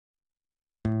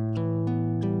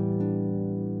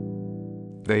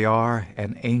They are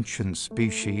an ancient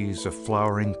species of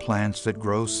flowering plants that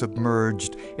grow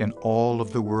submerged in all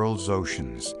of the world's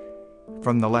oceans,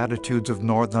 from the latitudes of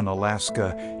northern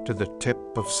Alaska to the tip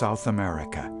of South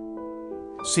America.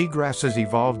 Seagrasses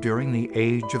evolved during the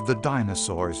age of the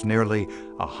dinosaurs nearly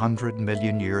 100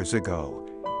 million years ago,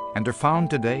 and are found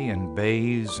today in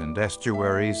bays and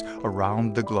estuaries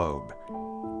around the globe.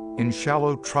 In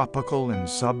shallow tropical and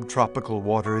subtropical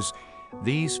waters,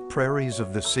 these prairies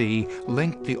of the sea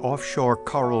link the offshore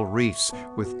coral reefs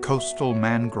with coastal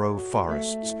mangrove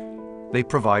forests. They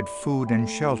provide food and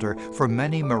shelter for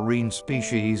many marine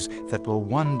species that will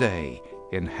one day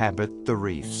inhabit the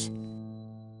reefs.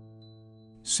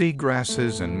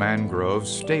 Seagrasses and mangroves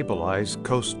stabilize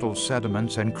coastal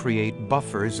sediments and create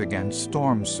buffers against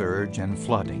storm surge and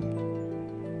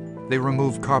flooding. They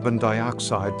remove carbon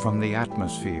dioxide from the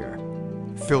atmosphere,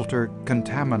 filter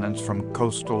contaminants from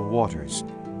coastal waters,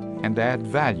 and add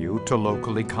value to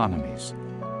local economies.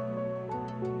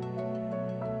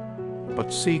 But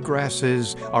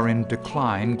seagrasses are in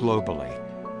decline globally,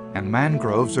 and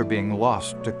mangroves are being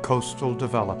lost to coastal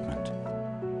development.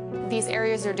 These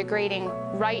areas are degrading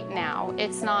right now.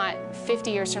 It's not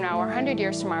 50 years from now or 100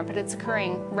 years from now, but it's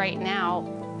occurring right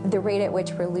now. The rate at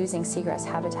which we're losing seagrass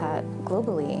habitat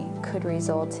globally could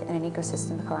result in an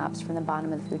ecosystem collapse from the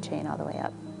bottom of the food chain all the way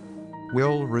up.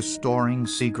 Will restoring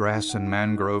seagrass and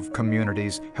mangrove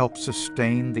communities help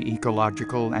sustain the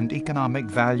ecological and economic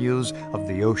values of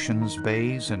the ocean's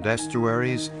bays and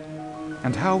estuaries?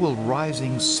 And how will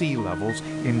rising sea levels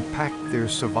impact their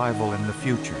survival in the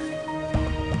future?